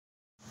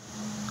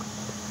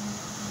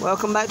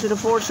Welcome back to the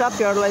Ford Shop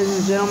Yard, ladies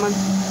and gentlemen.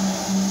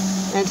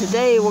 And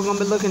today we're going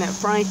to be looking at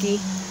Frankie,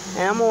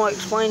 and I'm going to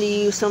explain to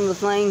you some of the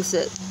things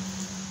that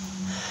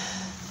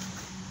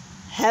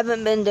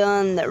haven't been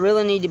done that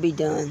really need to be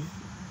done.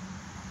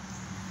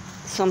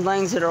 Some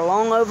things that are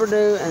long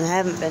overdue and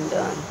haven't been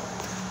done.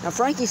 Now,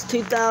 Frankie's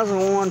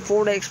 2001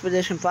 Ford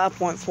Expedition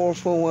 5.4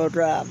 four-wheel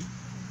drive.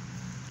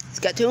 It's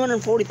got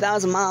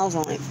 240,000 miles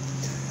on it.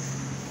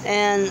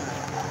 And,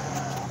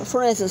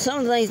 for instance, some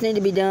of the things need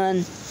to be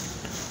done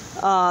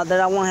that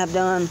I want to have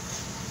done.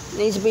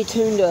 Needs to be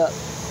tuned up.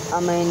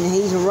 I mean,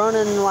 he's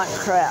running like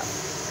crap.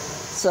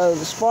 So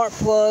the spark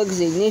plugs,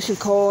 the ignition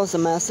coils, the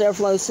mass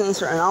airflow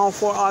sensor, and all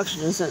 4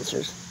 oxygen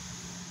sensors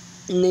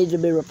need to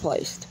be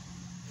replaced.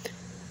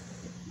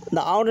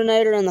 The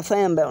alternator and the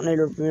fan belt need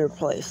to be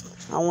replaced.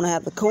 I want to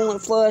have the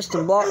coolant flushed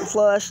and block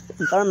flushed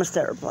and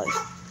thermostat replaced.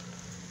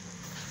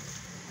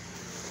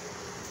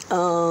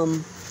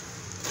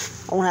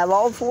 I want to have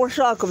all 4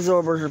 shock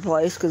absorbers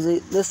replaced because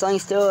this thing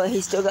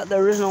he's still got the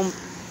original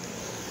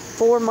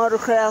Ford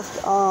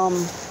Motorcraft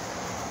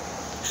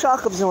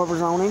shock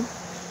absorbers on him.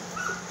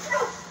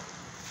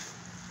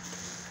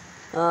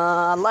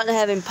 I'd like to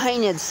have him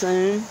painted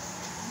soon.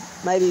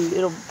 Maybe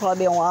it'll probably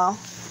be a while.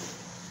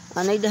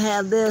 I need to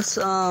have this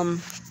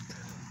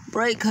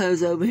brake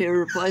hose over here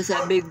replaced.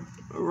 That big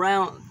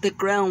thick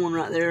round one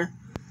right there.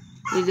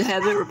 Need to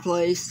have it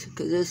replaced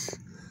because it's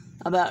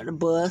about to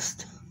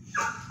bust.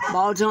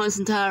 Ball joints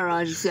and tie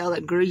rods, you see all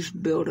that grease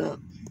build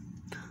up.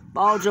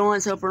 Ball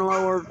joints, upper and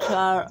lower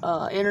tire,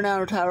 inner and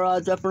outer tie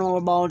rods, upper and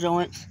lower ball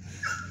joints,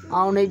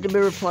 all need to be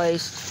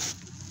replaced.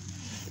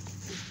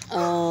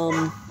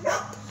 As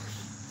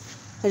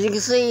you can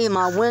see,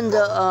 my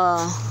window,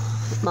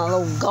 my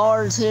little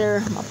guards here,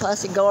 my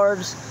plastic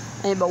guards,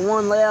 ain't but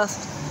one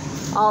left.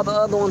 All the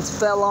other ones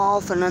fell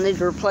off, and I need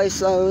to replace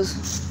those.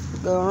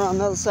 Go around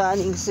the other side,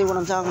 you can see what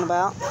I'm talking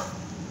about.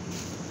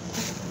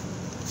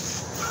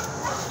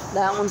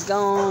 That one's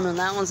gone, and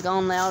that one's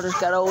gone now. Just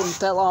got old and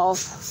fell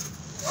off.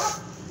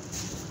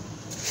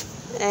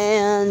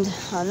 And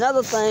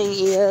another thing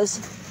is,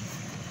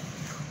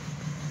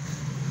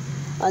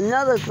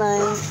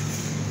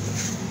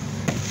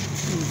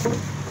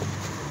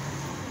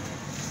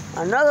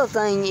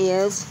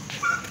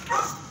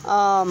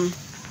 I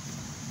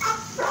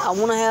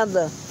want to have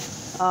the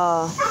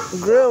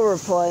grill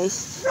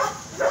replaced.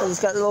 It's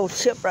got the little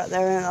chip right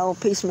there and a little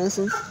piece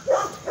missing.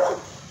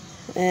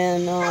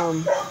 And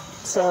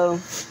so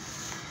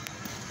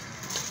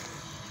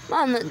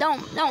don't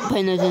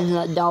pay no attention to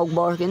that dog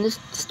barking. It's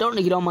starting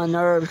to get on my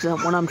nerves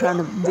when I'm trying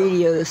to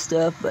video this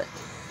stuff. But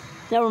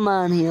never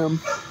mind him.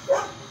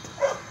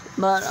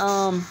 But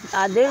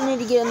I do need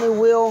to get a new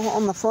wheel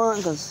on the front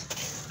because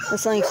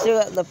this thing's still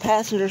got the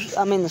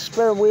the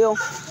spare wheel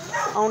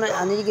on it.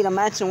 I need to get a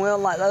matching wheel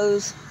like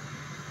those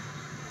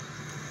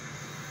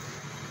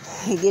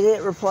and get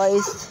it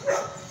replaced.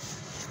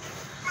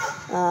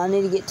 I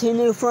need to get 2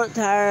 new front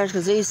tires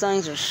because these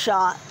things are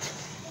shot.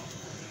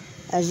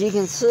 As you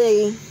can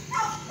see,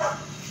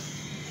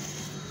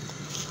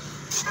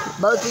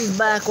 both these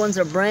back ones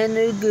are brand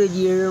new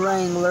Goodyear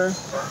Wrangler.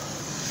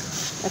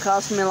 They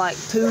cost me like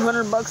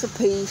 $200 a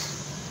piece.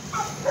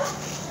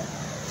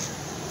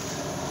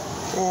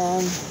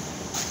 And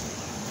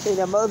see,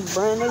 they're both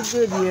brand new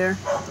Goodyear.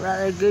 Right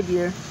there,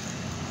 Goodyear.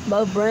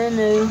 Both brand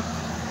new.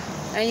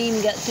 Ain't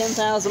even got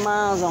 10,000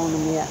 miles on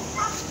them yet.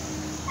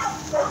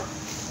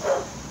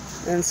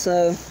 And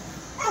so,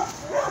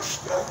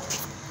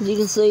 you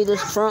can see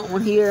this front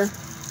one here,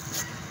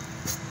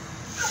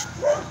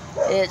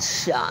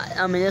 it's shot.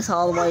 I mean, it's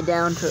all the way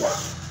down to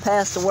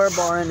past the wear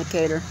bar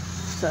indicator.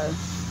 So,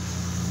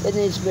 it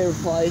needs to be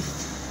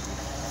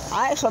replaced.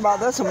 I actually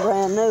bought this one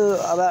brand new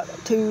about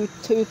 3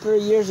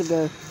 years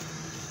ago.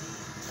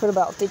 Put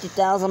about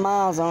 50,000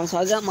 miles on it, so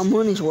I got my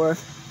money's worth.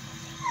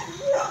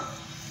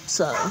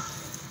 So,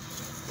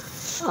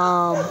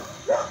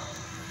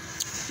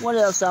 what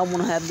else I want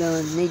to have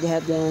done, need to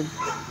have done?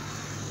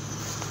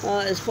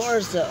 As far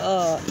as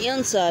the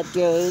inside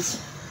goes,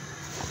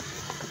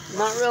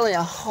 not really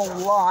a whole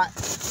lot.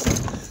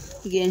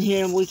 Get in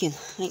here and we can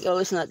ain't gonna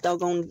listen to that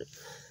doggone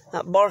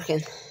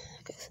barking.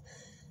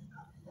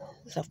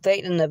 It's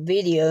affecting the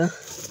video.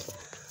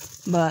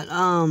 But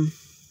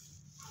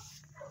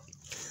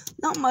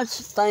not much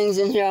things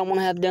in here I want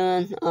to have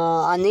done.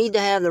 I need to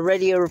have the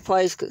radio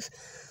replaced because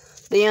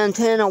the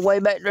antenna way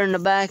back there in the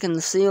back and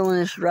the ceiling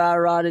is dry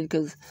rotted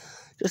because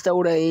just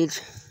old age.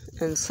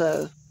 And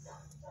so,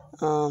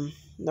 the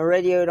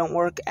radio don't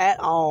work at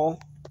all.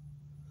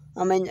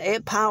 I mean,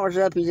 it powers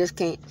up, you just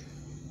can't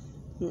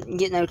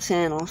get no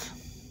channels.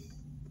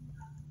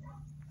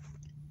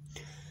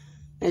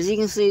 As you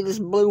can see, this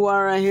blue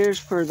wire right here is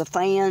for the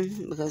fan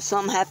because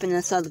something happened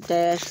inside the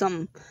dash. I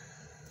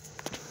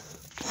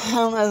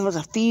don't know if it was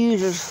a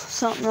fuse or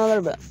something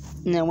other, but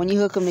you know, when you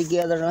hook them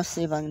together, let's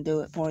see if I can do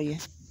it for you.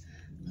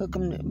 Hook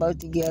them both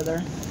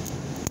together.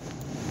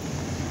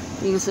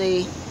 You can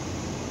see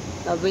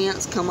the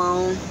vents come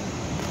on,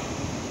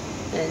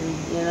 and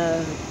you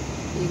know,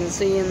 you can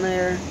see in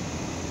there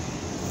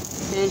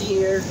and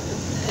here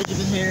As you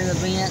can hear the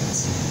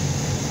vents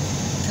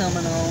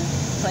coming on.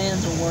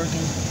 Fans are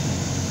working.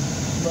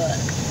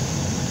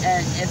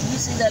 And if you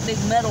see that big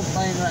metal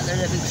thing right there,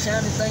 that big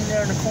shiny thing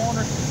there in the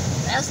corner,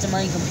 that's the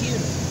main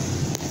computer.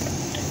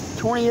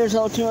 20 years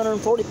old,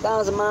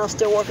 240,000 miles,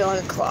 still working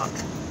like a clock.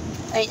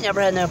 Ain't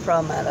never had no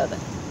problem out of it.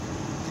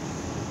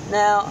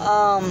 Now,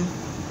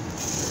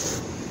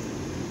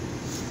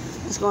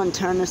 let's go and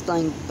turn this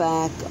thing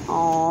back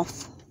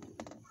off.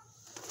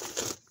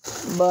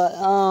 But,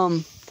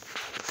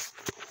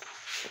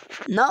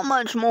 not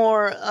much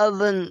more other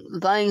than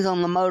things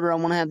on the motor I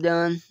want to have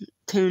done.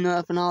 Tune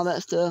up and all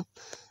that stuff.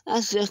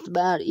 That's just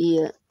about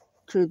it,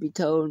 truth be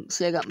told.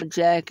 See, I got my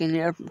jack in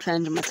there from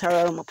changing my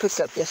tire on my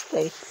pickup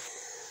yesterday.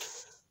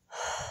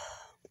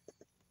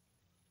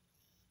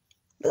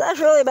 But that's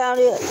really about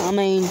it. I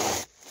mean,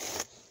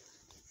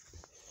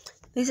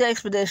 these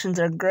Expeditions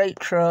are great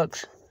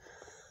trucks.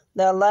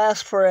 They'll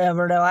last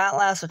forever. They'll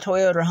outlast a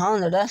Toyota or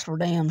Honda, that's for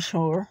damn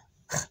sure.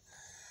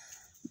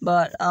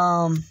 But,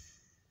 I've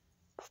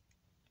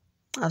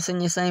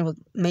seen you saying with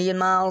 1 million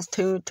miles,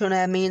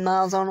 2.5 million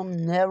miles on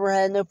them, never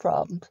had no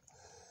problems.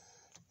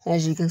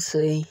 As you can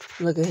see,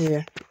 look at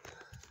here.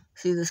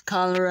 See this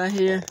collar right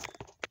here?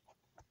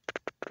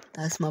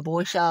 That's my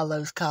boy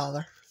Shiloh's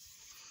collar.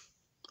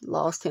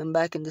 Lost him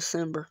back in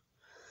December.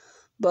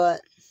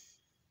 But,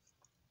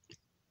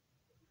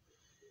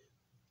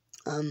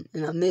 and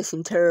I miss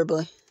him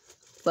terribly.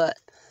 But,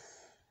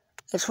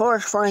 as far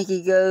as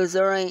Frankie goes,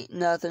 there ain't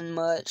nothing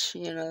much,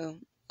 you know,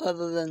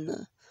 other than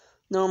the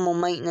normal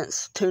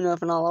maintenance,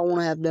 tune-up and all I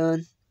want to have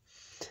done.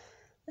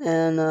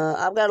 And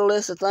I've got a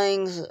list of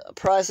things,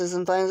 prices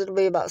and things. It'll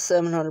be about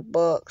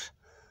 $700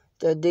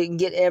 to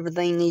get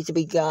everything needs to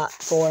be got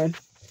for him.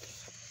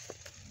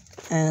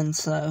 And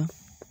so,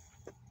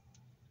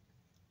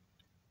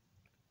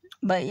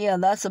 but yeah,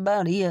 that's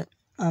about it.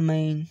 I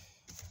mean,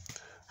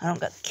 I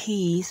don't got the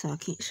keys, so I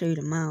can't show you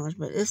the mileage,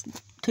 but it's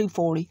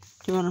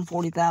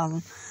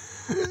 240,000.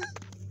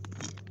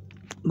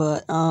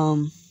 But,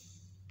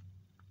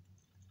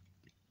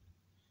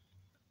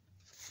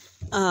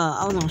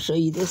 I was going to show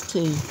you this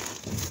too.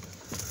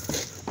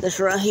 This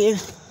right here.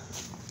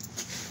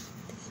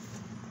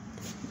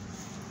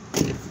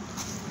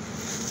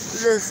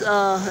 This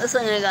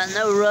thing ain't got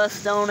no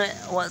rust on it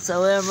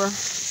whatsoever.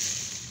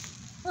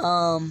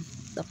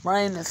 The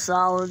frame is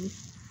solid,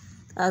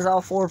 as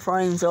all 4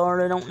 frames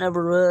are. They don't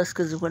never rust,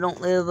 because we don't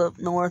live up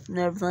north and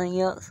everything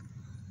else.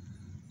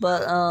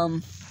 But,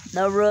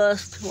 no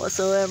rust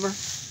whatsoever.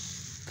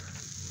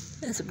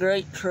 It's a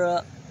great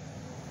truck.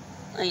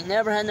 I ain't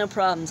never had no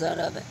problems out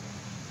of it.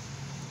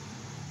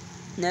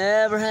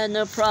 Never had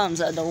no problems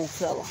out of the old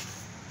fella.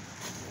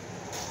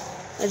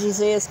 As you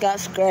see, it's got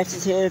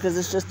scratches here because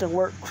it's just a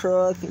work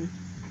truck and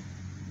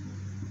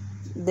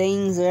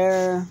dings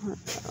there.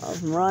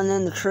 Running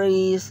into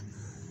trees,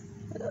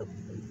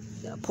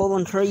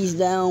 pulling trees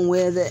down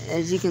with it.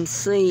 As you can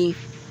see,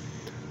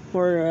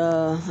 where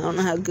I don't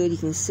know how good you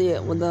can see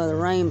it with the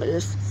rain, but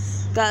it's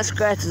got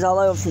scratches all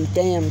over from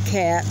damn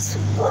cats.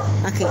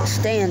 I can't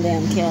stand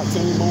damn cats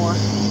anymore.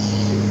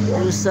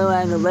 They're just so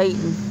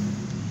aggravating.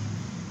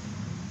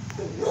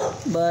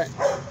 But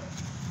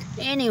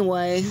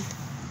anyway,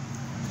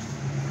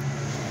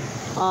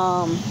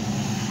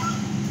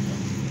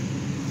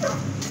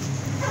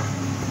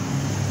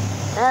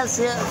 that's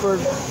it for,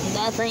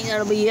 I think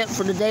that'll be it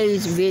for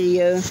today's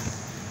video.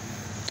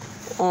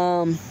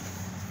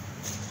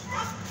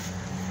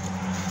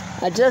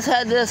 I just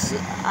had this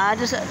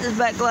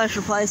back glass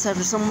replaced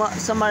after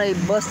somebody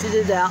busted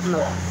it out in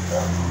the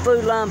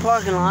Food Line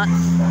parking lot.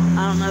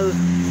 I don't know,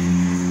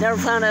 never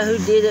found out who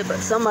did it, but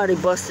somebody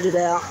busted it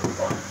out.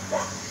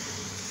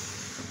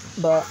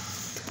 But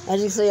as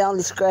you can see, all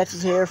these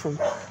scratches here from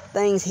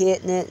things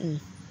hitting it,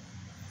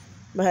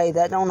 but hey,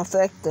 that don't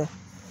affect the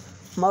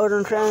motor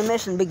and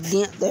transmission. Big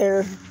dent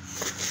there.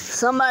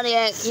 Somebody,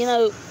 you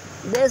know,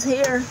 this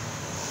here,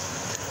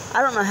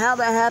 I don't know how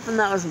that happened.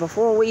 That was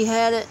before we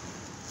had it.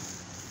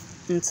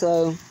 And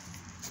so,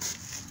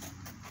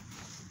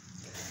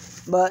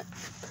 but,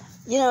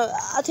 you know,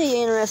 I'll tell you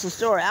an interesting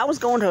story. I was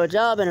going to a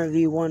job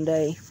interview one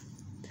day,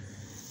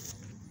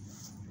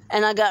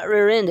 and I got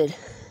rear-ended.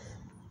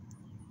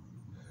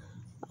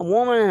 A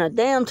woman in a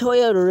damn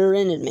Toyota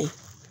rear-ended me.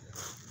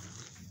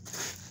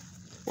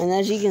 And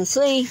as you can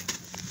see,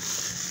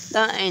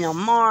 there ain't a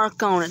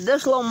mark on it.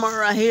 This little mark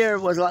right here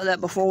was like that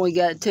before we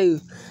got it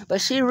too.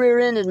 But she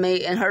rear-ended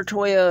me in her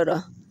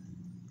Toyota,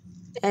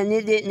 and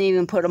it didn't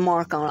even put a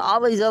mark on it. All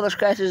these other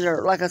scratches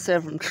are, like I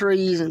said, from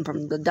trees and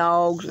from the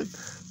dogs and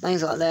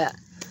things like that.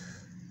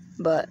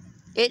 But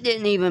it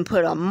didn't even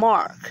put a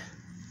mark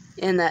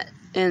in that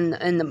in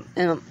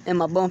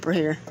my bumper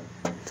here.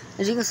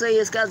 As you can see,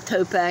 it's got a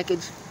tow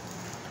package.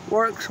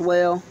 Works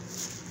well.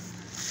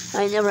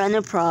 I ain't never had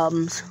no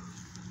problems.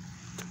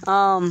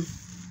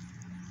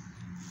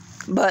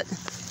 But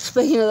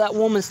speaking of that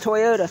woman's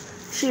Toyota,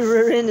 she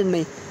rear-ended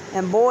me,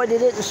 and boy,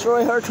 did it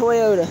destroy her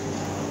Toyota.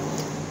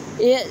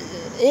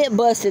 It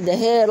busted the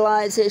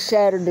headlights, it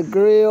shattered the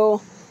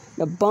grill,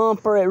 the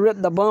bumper, it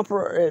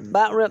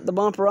about ripped the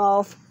bumper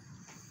off.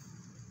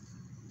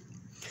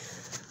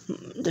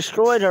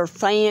 destroyed her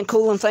fan,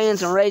 cooling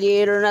fans and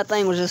radiator, and that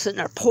thing was just sitting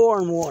there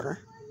pouring water.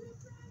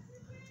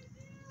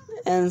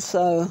 And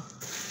so,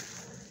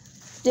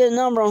 did a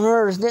number on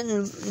hers.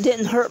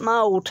 Didn't hurt my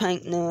old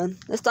tank none.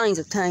 This thing's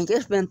a tank.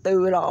 It's been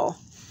through it all.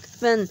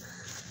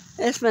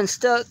 It's been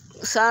stuck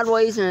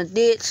sideways in a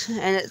ditch,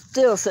 and it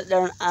still sit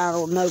there and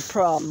idled, no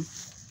problem.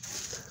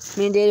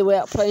 Me and Daddy were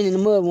out playing in the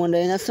mud one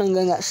day, and that son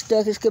gun got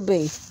stuck as could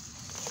be.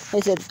 They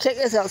said, check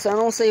this out, son.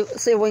 I want to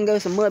see if we can go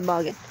some mud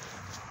bogging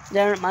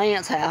down at my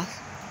aunt's house.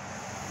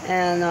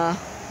 And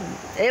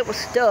it was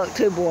stuck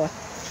too, boy.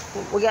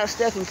 We got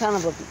stuck in kind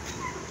of a,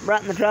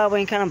 right in the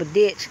driveway in kind of a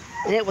ditch,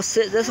 and it was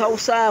this whole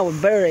side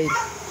was buried.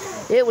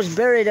 It was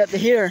buried up to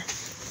here,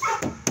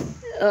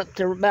 up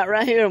to about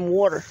right here in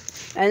water.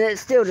 And it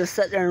still just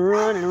sat there and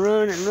run and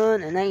run and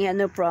run, and they ain't had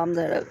no problems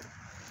out of it.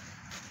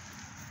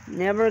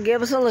 Never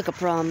give us a lick of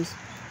problems.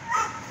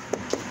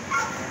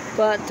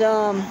 But,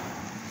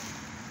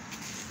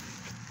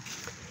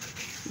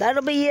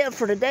 that'll be it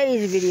for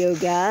today's video,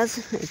 guys.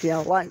 If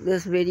y'all like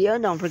this video,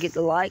 don't forget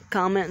to like,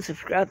 comment, and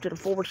subscribe to the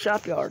Ford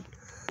Shop Yard.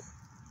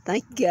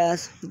 Thank you,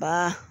 guys.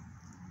 Bye.